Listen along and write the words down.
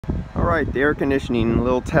Alright, the air conditioning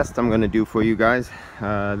little test I'm going to do for you guys.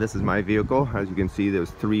 This is my vehicle. As you can see, there's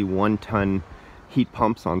 3 1-ton heat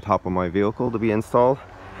pumps on top of my vehicle to be installed.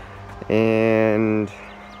 And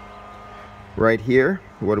right here,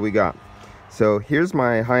 what do we got? So here's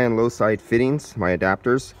my high and low side fittings, my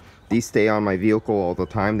adapters. These stay on my vehicle all the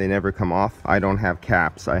time. They never come off. I don't have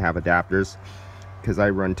caps. I have adapters because I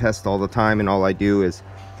run tests all the time, and all I do is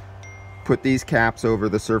put these caps over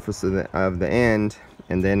the surface of the end,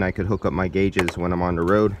 and then I could hook up my gauges when I'm on the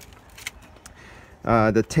road.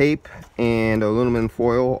 The tape and aluminum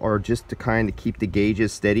foil are just to kind of keep the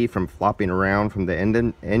gauges steady from flopping around from the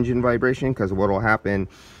engine vibration, because what will happen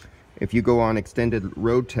if you go on extended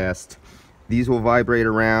road test, these will vibrate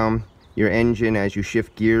around. Your engine, as you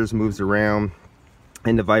shift gears, moves around,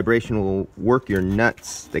 and the vibration will work your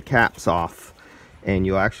nuts, the caps, off, and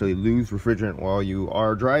you'll actually lose refrigerant while you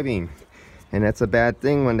are driving. And that's a bad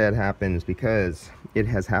thing when that happens, because it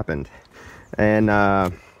has happened.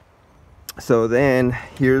 And so then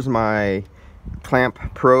here's my clamp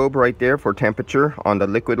probe right there for temperature on the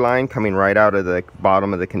liquid line coming right out of the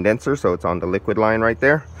bottom of the condenser. So it's on the liquid line right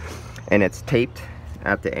there, and it's taped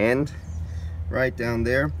at the end right down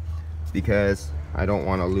there because I don't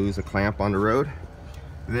want to lose a clamp on the road.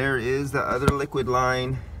 There is the other liquid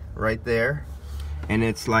line right there, and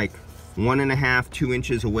it's like 1.5–2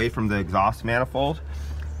 inches away from the exhaust manifold,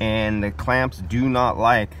 and the clamps do not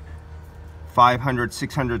like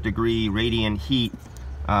 500–600 degree radiant heat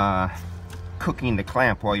cooking the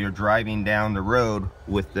clamp while you're driving down the road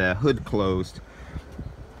with the hood closed.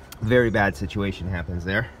 Very bad situation happens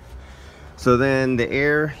there. So then the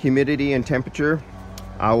air, humidity, and temperature,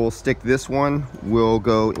 I will stick this one, will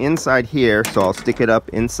go inside here, so I'll stick it up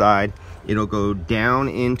inside. It'll go down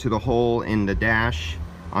into the hole in the dash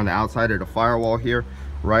on the outside of the firewall here,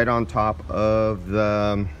 right on top of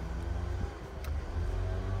the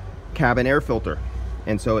cabin air filter.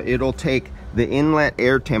 And so it'll take the inlet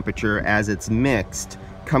air temperature as it's mixed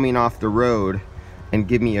coming off the road and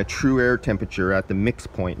give me a true air temperature at the mix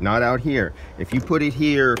point, not out here. If you put it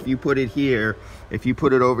here, if you put it here, if you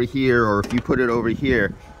put it over here, or if you put it over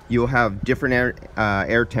here, you'll have different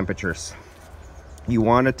air temperatures. You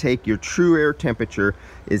want to take your true air temperature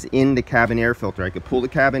is in the cabin air filter. I could pull the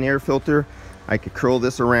cabin air filter, I could curl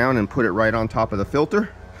this around and put it right on top of the filter,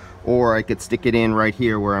 or I could stick it in right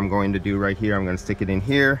here where I'm going to do right here. I'm going to stick it in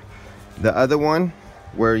here. The other one,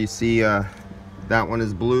 where you see that one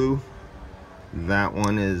is blue, that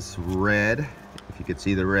one is red. If you could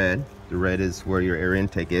see the red is where your air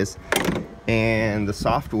intake is, and the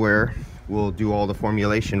software will do all the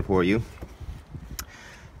formulation for you.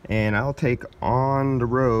 And I'll take on the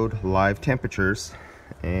road live temperatures,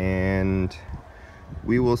 and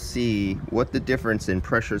we will see what the difference in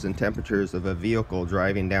pressures and temperatures of a vehicle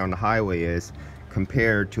driving down the highway is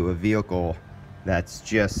compared to a vehicle that's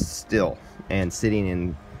just still and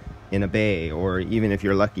sitting in a bay, or even if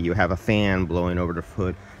you're lucky you have a fan blowing over the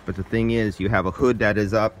hood. But the thing is, you have a hood that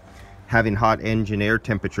is up having hot engine air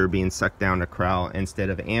temperature being sucked down the corral instead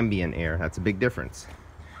of ambient air. That's a big difference.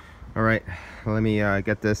 All right, let me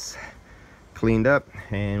get this cleaned up,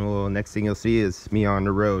 and next thing you'll see is me on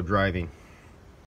the road driving.